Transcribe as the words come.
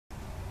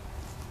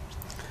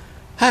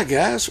Hi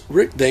guys,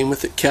 Rick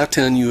Dameth at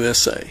Cowtown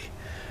USA.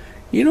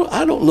 You know,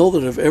 I don't know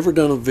that I've ever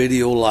done a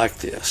video like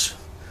this.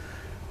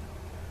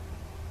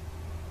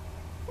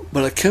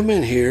 But I come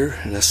in here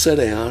and I sit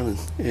down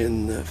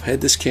and I've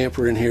had this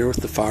camper in here with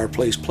the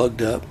fireplace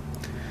plugged up.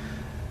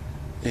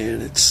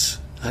 And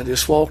I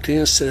just walked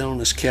in, sat down on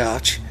this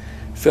couch,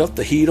 felt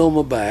the heat on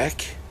my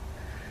back,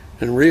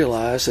 and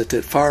realized that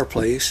that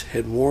fireplace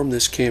had warmed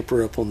this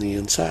camper up on the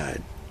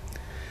inside.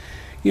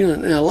 You know,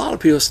 now a lot of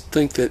people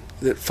think that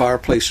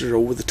fireplaces are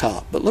over the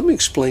top, but let me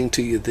explain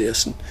to you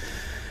this.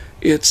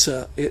 It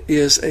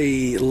is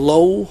a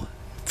low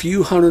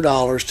few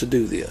 $100s to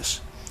do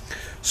this.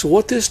 So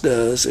what this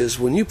does is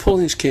when you pull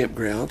in these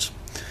campgrounds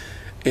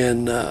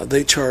and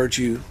they charge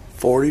you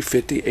 40,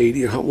 50,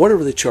 80, or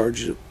whatever they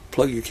charge you to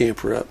plug your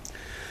camper up,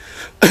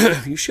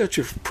 you shut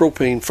your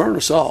propane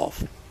furnace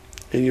off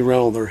and you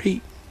run on their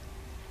heat.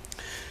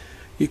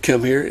 You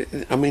come here,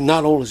 I mean,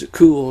 not only is it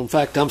cool, in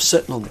fact, I'm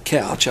sitting on the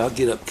couch. I'll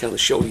get up and kind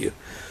of show you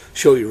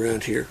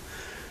around here.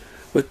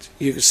 But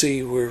you can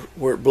see where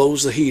it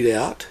blows the heat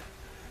out.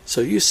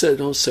 So you set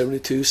it on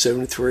 72,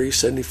 73,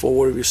 74,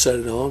 whatever you set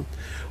it on,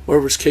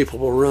 whatever it's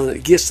capable of running,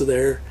 it gets to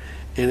there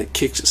and it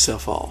kicks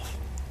itself off.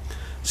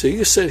 So you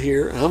can sit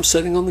here, I'm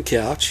sitting on the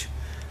couch.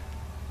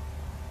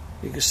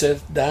 You can set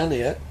it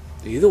dinette,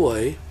 either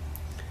way.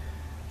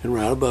 And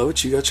right above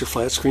it, you got your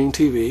flat screen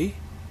TV.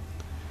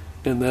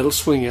 And that'll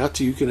swing out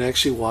so you can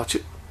actually watch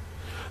it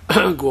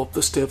go up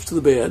the steps to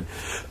the bed.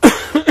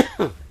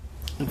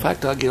 In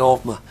fact, I'll get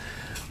off my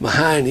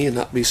hiney and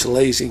not be so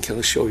lazy and kind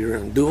of show you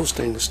around. Dual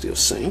stainless steel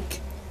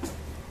sink.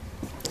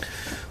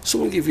 So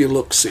I'm going to give you a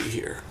look-see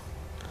here.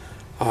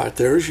 Alright,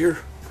 there's your...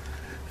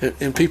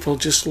 And people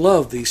just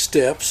love these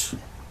steps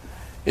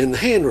and the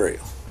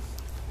handrail.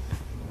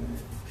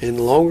 And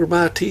the longer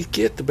my teeth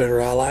get, the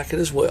better I like it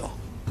as well.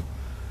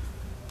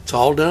 It's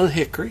all done in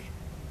hickory.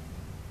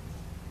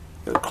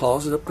 Got a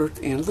closet up there at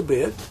the end of the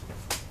bed.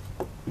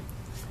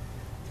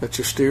 Got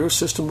your stereo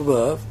system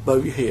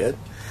above your head.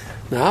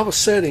 Now I was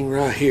sitting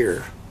right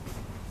here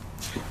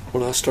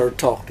when I started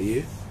talking to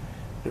you,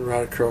 and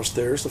right across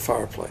there is the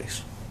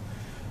fireplace.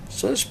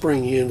 So let's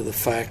bring you into the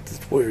fact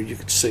that where you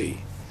could see.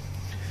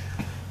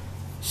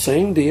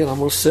 Same deal. I'm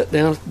going to sit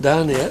down at the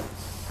dinette,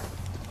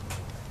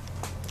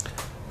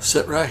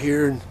 sit right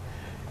here and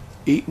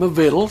eat my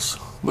victuals,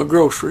 my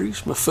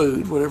groceries, my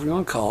food, whatever you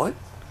want to call it,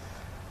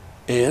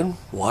 and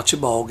watch a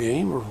ball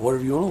game or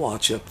whatever you want to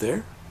watch up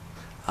there.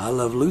 I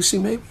Love Lucy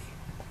maybe.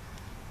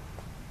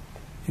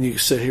 And you can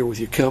sit here with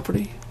your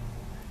company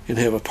and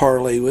have a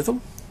parlay with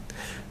them.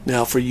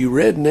 Now for you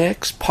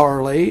rednecks,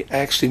 parlay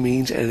actually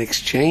means an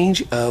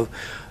exchange of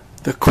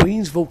the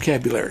Queen's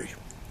vocabulary.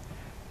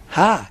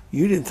 Hi,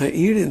 you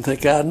didn't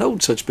think I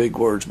knowed such big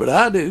words, but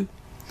I do.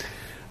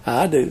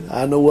 I do.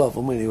 I know of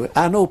them anyway.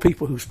 I know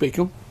people who speak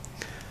them.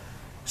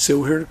 So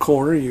over here in the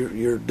corner,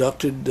 your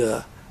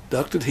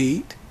ducted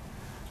heat.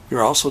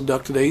 You're also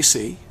ducted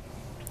AC.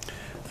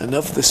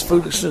 Enough of this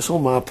foolishness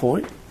on my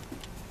point.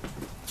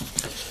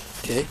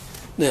 Okay.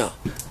 Now,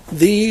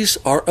 these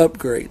are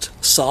upgrades.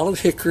 Solid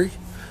hickory.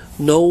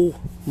 No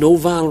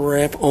vinyl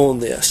wrap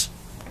on this.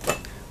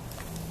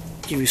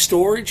 Give you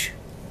storage.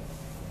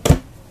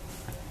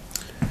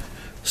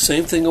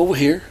 Same thing over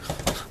here.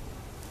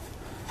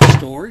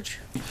 Storage.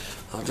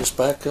 I'll just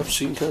back up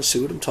so you can kind of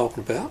see what I'm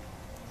talking about.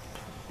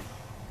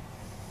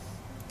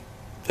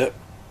 That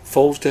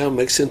folds down,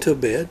 makes it into a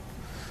bed.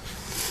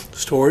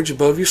 Storage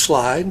above your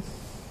slide.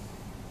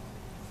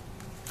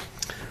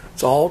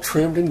 It's all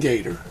trimmed in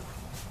gator.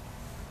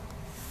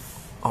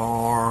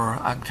 Or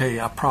I can tell you,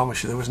 I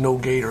promise you, there was no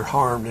gator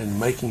harmed in the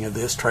making of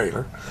this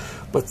trailer.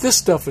 But this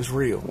stuff is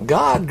real.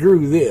 God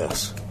grew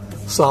this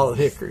solid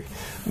hickory.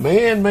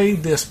 Man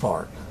made this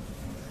part.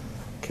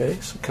 Okay,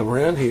 so come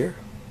around here.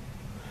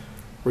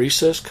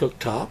 Recessed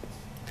cooktop.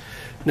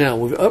 Now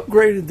we've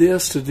upgraded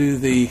this to do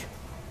the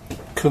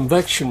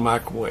convection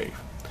microwave.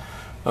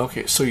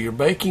 Okay, so you're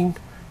baking.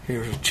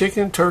 Here's a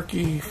chicken,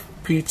 turkey,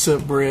 pizza,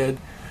 bread,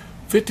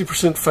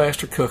 50%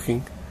 faster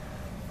cooking.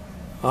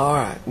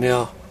 Alright,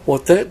 now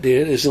what that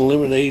did is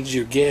eliminated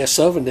your gas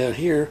oven down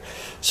here.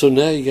 So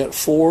now you got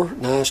 4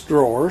 nice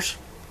drawers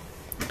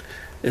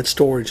and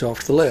storage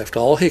off to the left.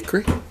 All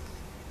hickory.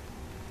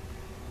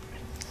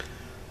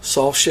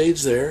 Soft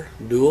shades there.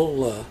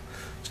 Dual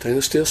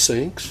stainless steel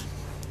sinks.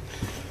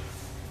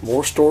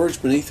 More storage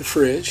beneath the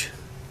fridge.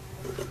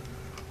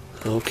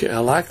 Okay, I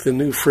like the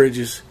new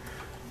fridges.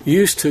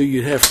 Used to,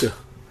 you'd have to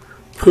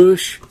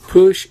push,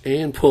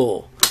 and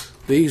pull.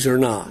 These are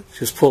not.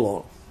 Just pull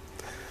on them.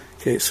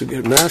 Okay, so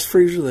get a nice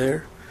freezer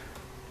there.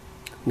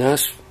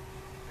 Nice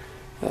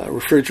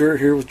refrigerator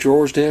here with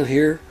drawers down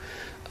here.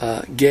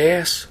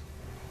 Gas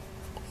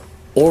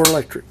or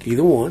electric,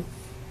 either one.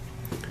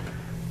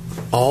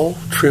 All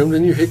trimmed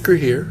in your hickory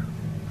here.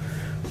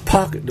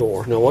 Pocket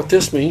door. Now what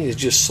this means is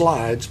just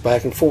slides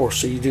back and forth,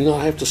 so you do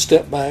not have to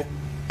step back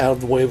out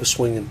of the way of a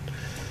swinging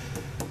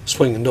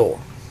door.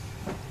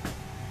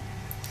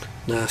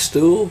 Nice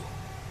stool.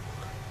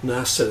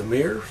 Nice set of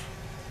mirrors.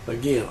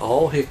 Again,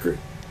 all hickory.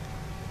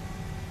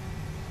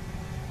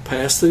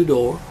 Pass-through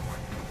door.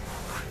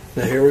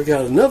 Now here we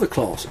got another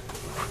closet.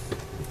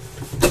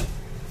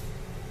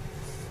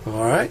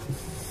 All right.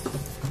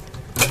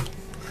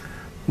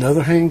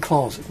 Another hang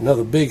closet,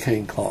 another big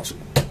hang closet.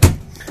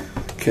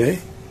 Okay.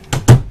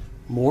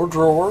 More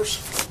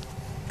drawers.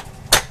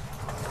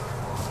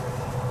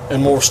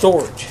 And more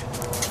storage.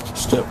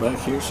 Step back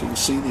here so you can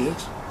see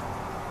this.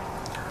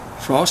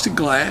 Frosted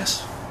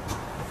glass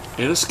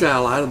and a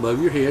skylight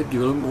above your head,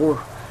 give a little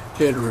more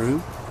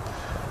headroom.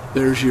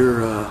 There's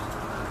your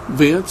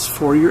vents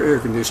for your air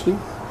conditioning,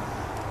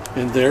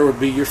 and there would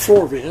be your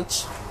floor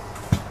vents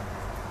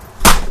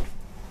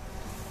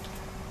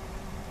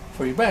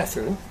for your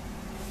bathroom.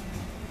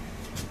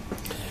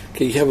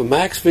 Okay, you have a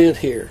max vent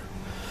here,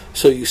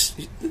 so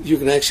you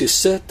can actually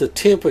set the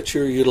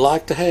temperature you'd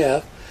like to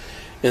have,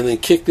 and then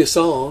kick this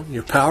on.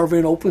 Your power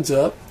vent opens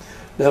up.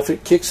 Now, if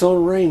it kicks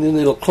on raining,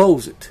 it'll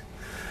close it.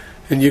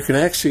 And you can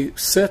actually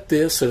set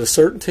this at a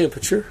certain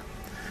temperature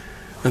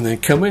and then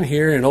come in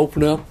here and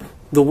open up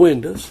the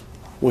windows.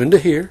 Window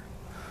here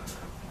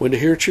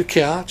at your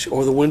couch,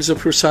 or the windows up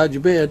here beside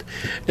your bed.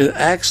 And it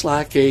acts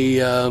like a,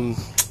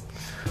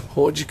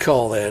 what would you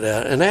call that?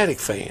 An attic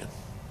fan.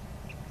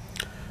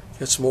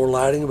 Got some more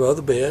lighting above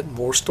the bed,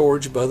 more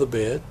storage above the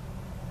bed.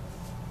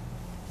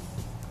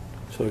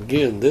 So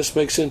again, this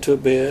makes into a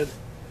bed.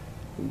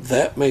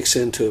 That makes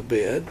into a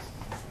bed.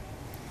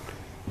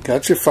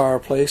 Got your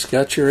fireplace,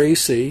 got your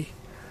AC,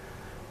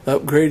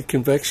 upgraded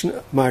convection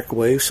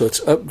microwave, so it's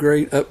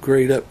upgrade,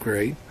 upgrade,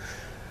 upgrade.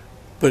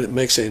 But it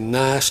makes a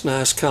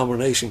nice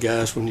combination,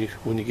 guys, when you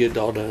get it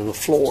all down on the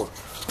floor.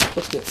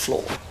 Look at that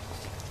floor.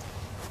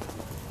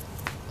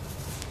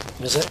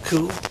 Is that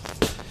cool?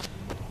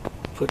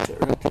 Put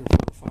that right there in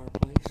front of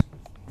the fireplace.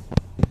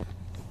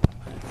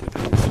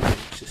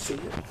 You see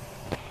it?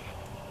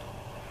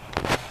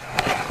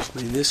 I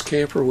mean, this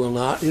camper will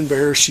not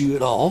embarrass you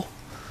at all.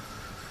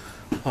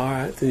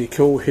 Alright, then you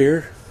come over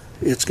here.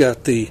 It's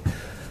got the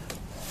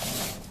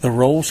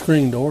roll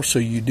screen door, so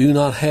you do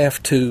not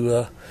have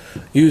to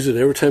use it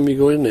every time you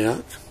go in and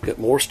out. Got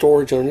more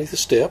storage underneath the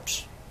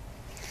steps.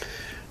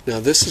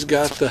 Now this has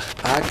got the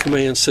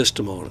iCommand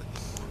system on it.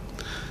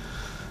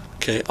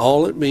 Okay,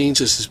 all it means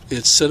is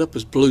it's set up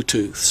as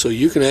Bluetooth, so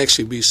you can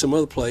actually be some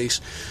other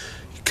place.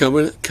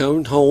 Coming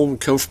home,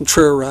 come from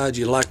trail ride,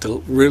 you like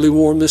to really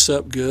warm this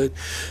up good.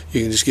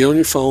 You can just get on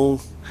your phone,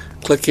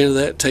 click into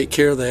that, take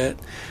care of that.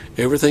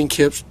 Everything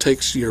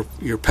takes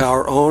your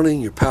power awning,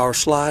 your power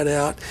slide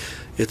out.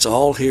 It's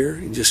all here.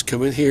 You just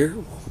come in here.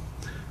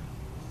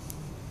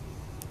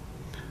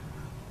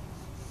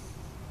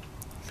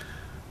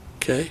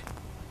 Okay.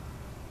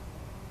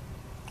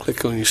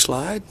 Click on your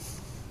slide.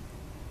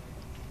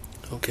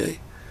 Okay.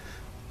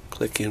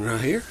 Click in right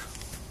here.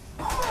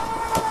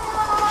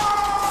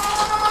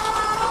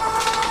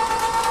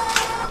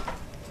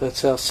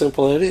 That's how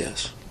simple it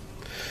is.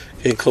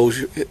 And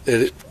close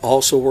it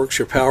also works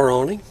your power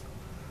awning.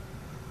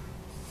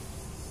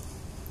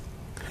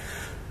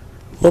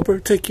 Well, I better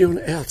take you on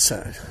the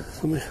outside.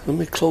 Let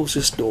me close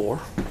this door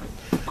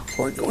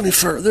before I go any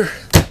further.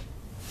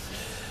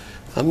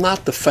 I'm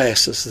not the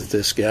fastest at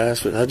this,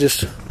 guys, but I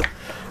just,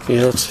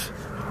 it's a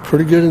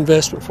pretty good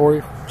investment for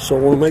you. So I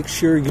want to make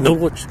sure you know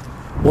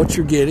what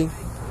you're getting.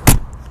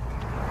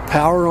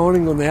 Power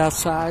awning on the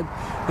outside.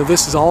 Now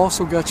this has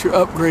also got your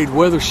upgrade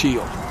weather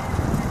shield.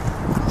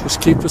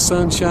 Just keep the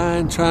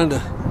sunshine, trying to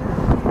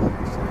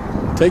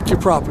take your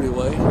property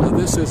away. Now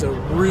this is a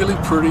really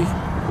pretty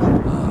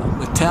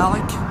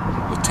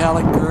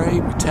metallic gray,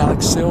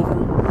 metallic silver.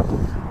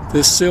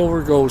 This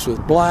silver goes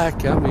with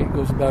black. I mean, it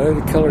goes about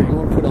any color you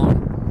want to put on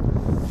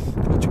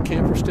it. Got your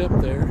camper step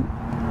there.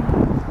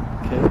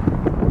 Okay.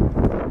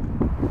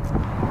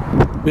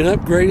 Been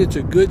upgraded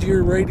to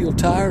Goodyear radial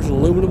tires and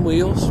aluminum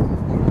wheels.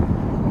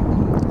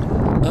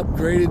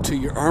 Upgraded to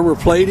your armor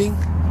plating.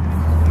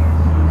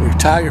 You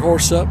tie your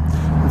horse up.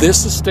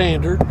 This is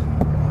standard.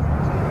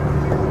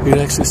 You can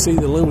actually see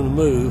the aluminum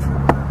move.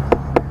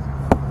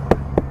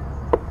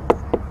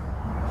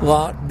 A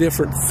lot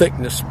different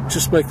thickness,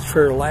 just make the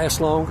trailer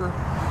last longer.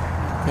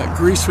 Got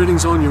grease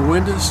fittings on your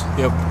windows.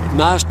 You have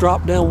nice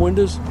drop down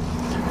windows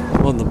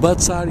on the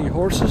butt side of your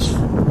horses.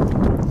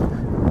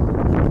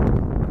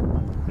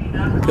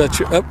 Got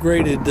your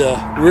upgraded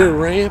rear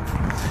ramp.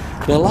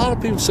 Now a lot of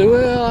people say,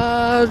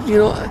 well,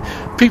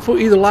 people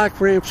either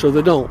like ramps or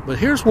they don't. But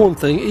here's one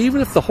thing,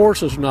 even if the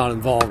horses are not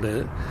involved in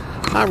it,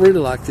 I really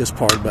like this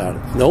part about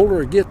it. The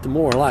older I get, the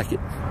more I like it.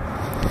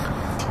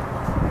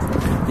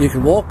 You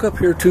can walk up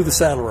here to the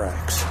saddle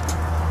racks.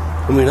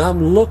 I mean,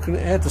 I'm looking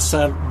at the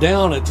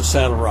down at the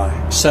saddle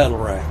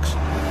racks.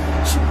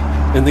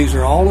 And these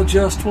are all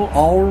adjustable,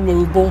 all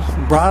removable.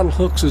 Bridle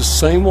hooks is the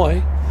same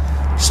way.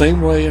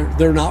 Same way,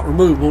 they're not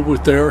removable,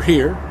 but they're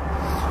here.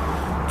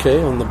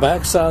 Okay, on the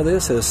back side of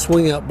this has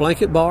swing out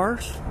blanket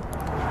bars.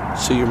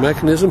 See your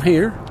mechanism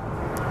here.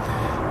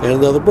 And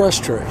another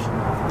brush tray.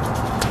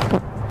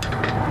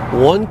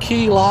 One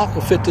key lock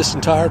will fit this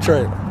entire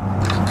trailer.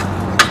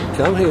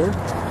 Come here.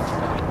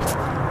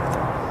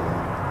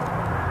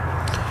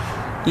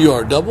 You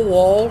are double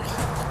walled,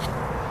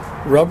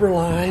 rubber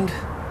lined,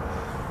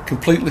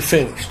 completely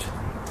finished.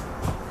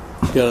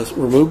 Got a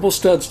removable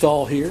stud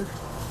stall here.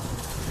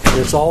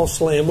 It's all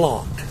slam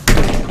locked.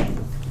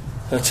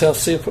 That's how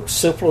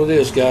simple it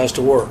is, guys,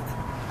 to work.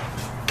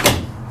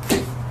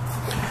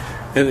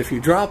 And if you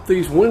drop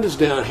these windows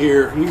down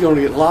here, you're going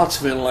to get lots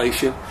of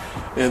ventilation.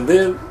 And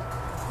then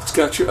it's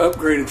got your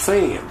upgraded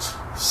fans.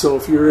 So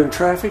if you're in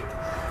traffic,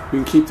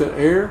 you can keep that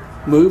air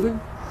moving.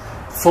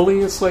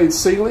 Fully insulated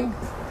ceiling.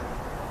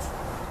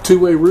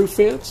 Two-way roof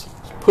vents.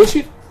 Push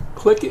it,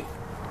 click it.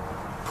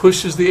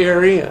 Pushes the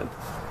air in.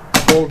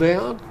 Pull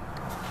down.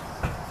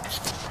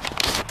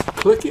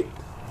 Click it.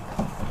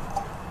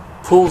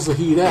 Pulls the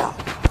heat out.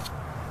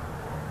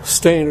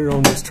 Standard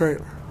on this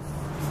trailer.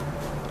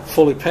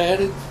 Fully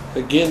padded.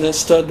 Again, that's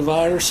stud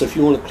divider, so if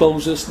you want to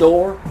close this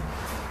door,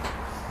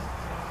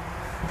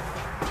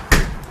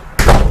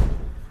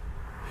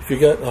 if you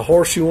got a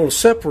horse you want to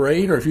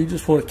separate, or if you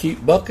just want to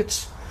keep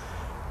buckets,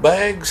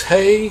 bags,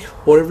 hay,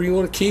 whatever you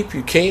want to keep,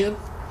 you can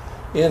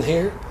in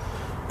here.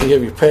 You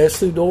have your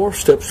pass-through door,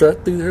 steps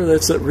right through there.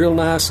 That's that real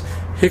nice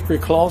hickory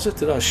closet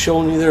that I was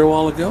showing you there a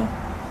while ago.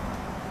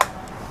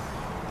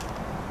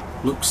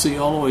 Look, see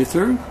all the way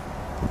through.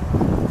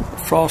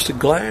 Frosted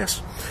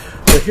glass.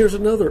 Now here's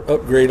another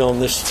upgrade on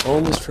this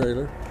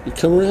trailer. You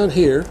come around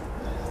here.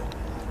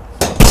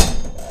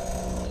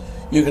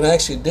 You can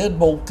actually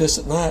deadbolt this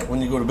at night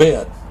when you go to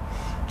bed,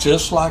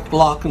 just like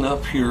locking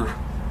up your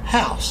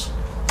house.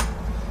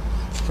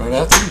 Right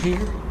out through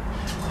here,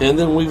 and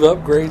then we've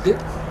upgraded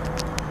it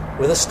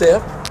with a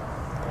step.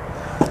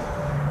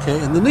 Okay,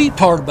 and the neat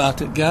part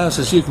about it, guys,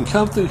 is you can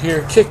come through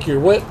here, kick your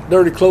wet,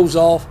 dirty clothes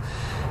off.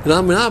 And I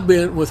mean, I've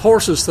been with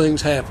horses,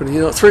 things happen. You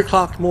know, at 3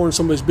 o'clock in the morning,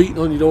 somebody's beating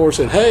on your door and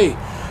saying, "Hey,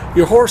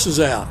 your horse is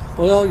out."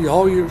 Well,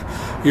 all your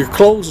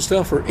clothes and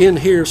stuff are in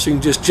here, so you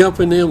can just jump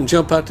in them and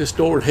jump out this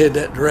door and head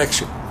that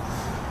direction.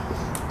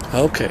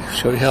 Okay,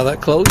 show you how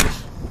that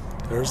closes.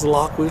 There's the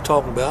lock we were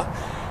talking about.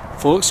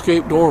 Full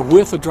escape door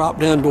with a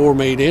drop-down door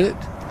made in it.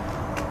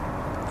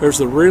 There's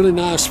the really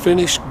nice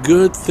finished,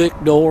 good, thick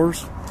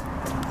doors.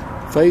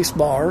 Face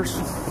bars.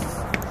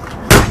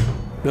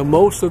 Now,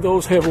 most of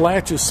those have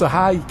latches so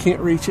high you can't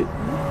reach it.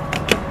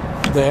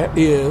 That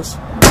is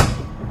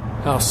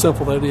how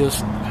simple that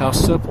is. How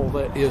simple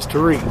that is to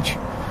reach.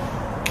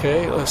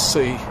 Okay, let's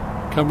see.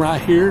 Come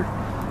right here.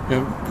 You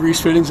have grease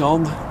fittings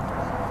on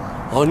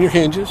your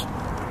hinges.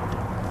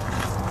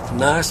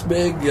 Nice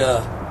big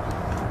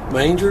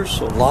mangers,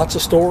 so lots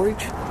of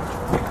storage.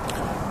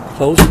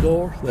 Close the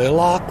door. They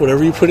lock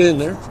whatever you put in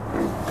there.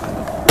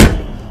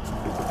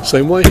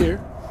 Same way here.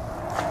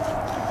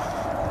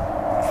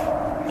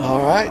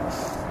 All right.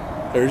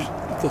 There's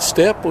the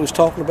step we was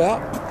talking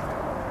about.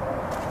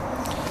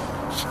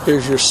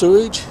 Here's your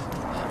sewage,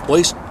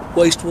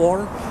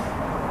 wastewater.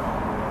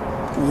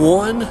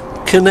 One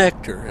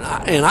connector,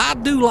 and I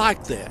do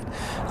like that.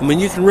 I mean,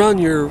 you can run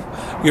your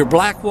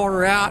black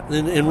water out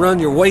and run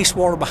your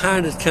wastewater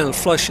behind it to kind of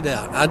flush it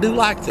out. I do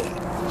like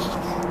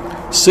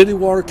that. City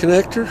water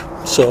connector.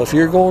 So if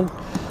you're going,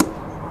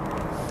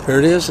 there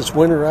it is. It's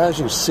winterized.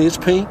 You can see it's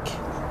pink.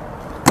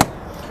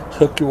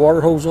 Hook your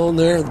water hose on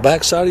there. The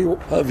back side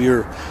of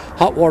your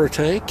hot water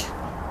tank.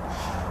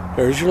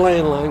 There's your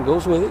landline.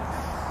 Goes with it.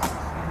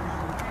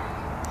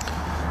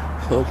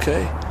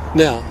 Okay.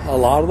 Now, a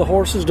lot of the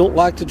horses don't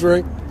like to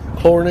drink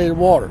chlorinated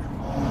water.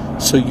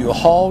 So you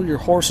haul your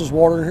horse's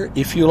water in here.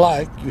 If you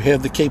like, you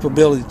have the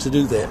capability to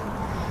do that.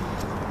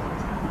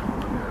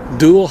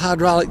 Dual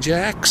hydraulic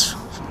jacks,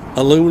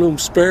 aluminum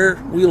spare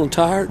wheel and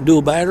tire,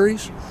 dual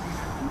batteries.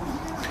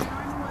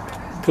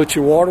 Put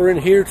your water in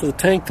here to the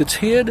tank that's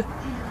hid.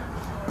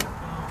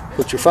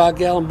 Put your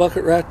 5-gallon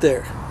bucket right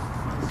there.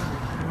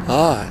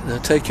 Alright, now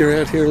take you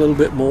around here a little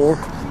bit more.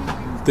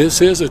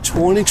 This is a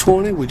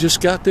 2020. We just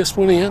got this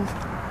one in.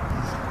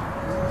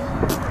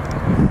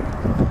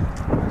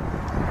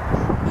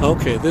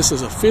 Okay, this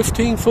is a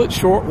 15-foot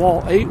short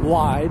wall, 8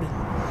 wide,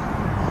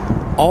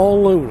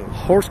 all aluminum.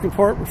 Horse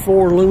compartment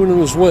floor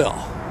aluminum as well.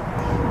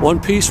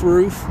 One-piece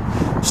roof,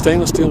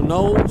 stainless steel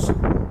nose.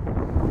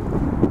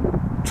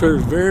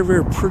 Trailer's very,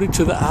 very pretty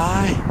to the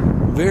eye.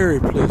 Very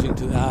pleasing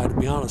to the eye, to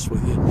be honest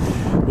with you.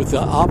 With the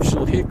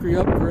optional hickory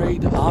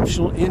upgrade,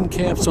 optional end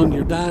caps on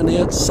your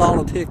dinette,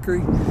 solid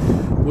hickory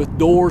with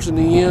doors in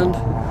the end.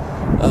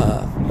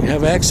 You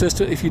have access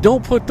to it. If you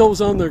don't put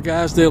those on there,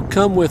 guys, they'll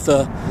come with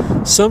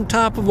some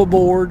type of a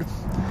board,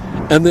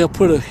 and they'll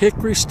put a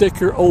hickory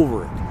sticker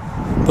over it.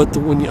 But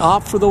when you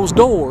opt for those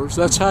doors,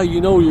 that's how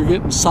you know you're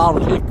getting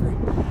solid hickory.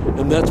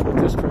 And that's what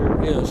this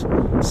trailer is.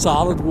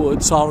 Solid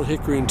wood, solid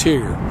hickory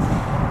interior.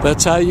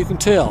 That's how you can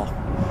tell.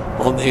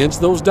 On the ends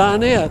of those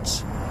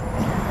dinettes,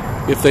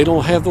 if they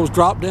don't have those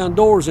drop-down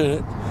doors in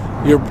it,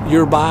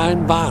 you're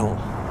buying vinyl.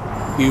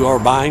 You are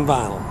buying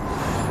vinyl.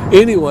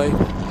 Anyway,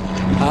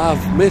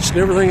 I've mentioned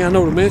everything I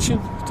know to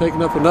mention.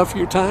 Taken up enough of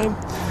your time.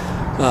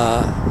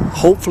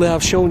 Hopefully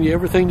I've shown you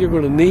everything you're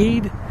going to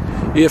need.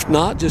 If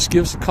not, just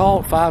give us a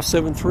call at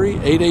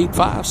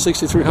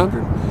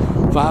 573-885-6300.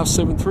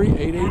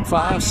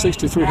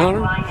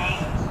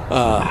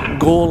 573-885-6300.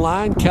 Go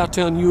online,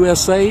 Cowtown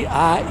USA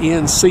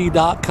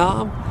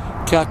Inc.com.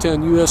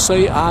 Cowtown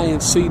USA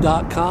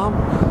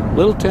Inc.com.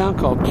 Little town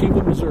called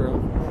Cuba, Missouri.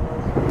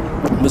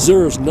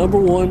 Missouri's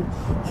 #1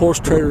 horse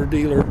trader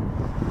dealer.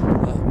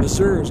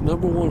 Missouri's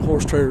 #1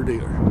 horse trader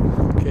dealer.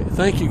 Okay,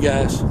 thank you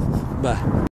guys. Bye.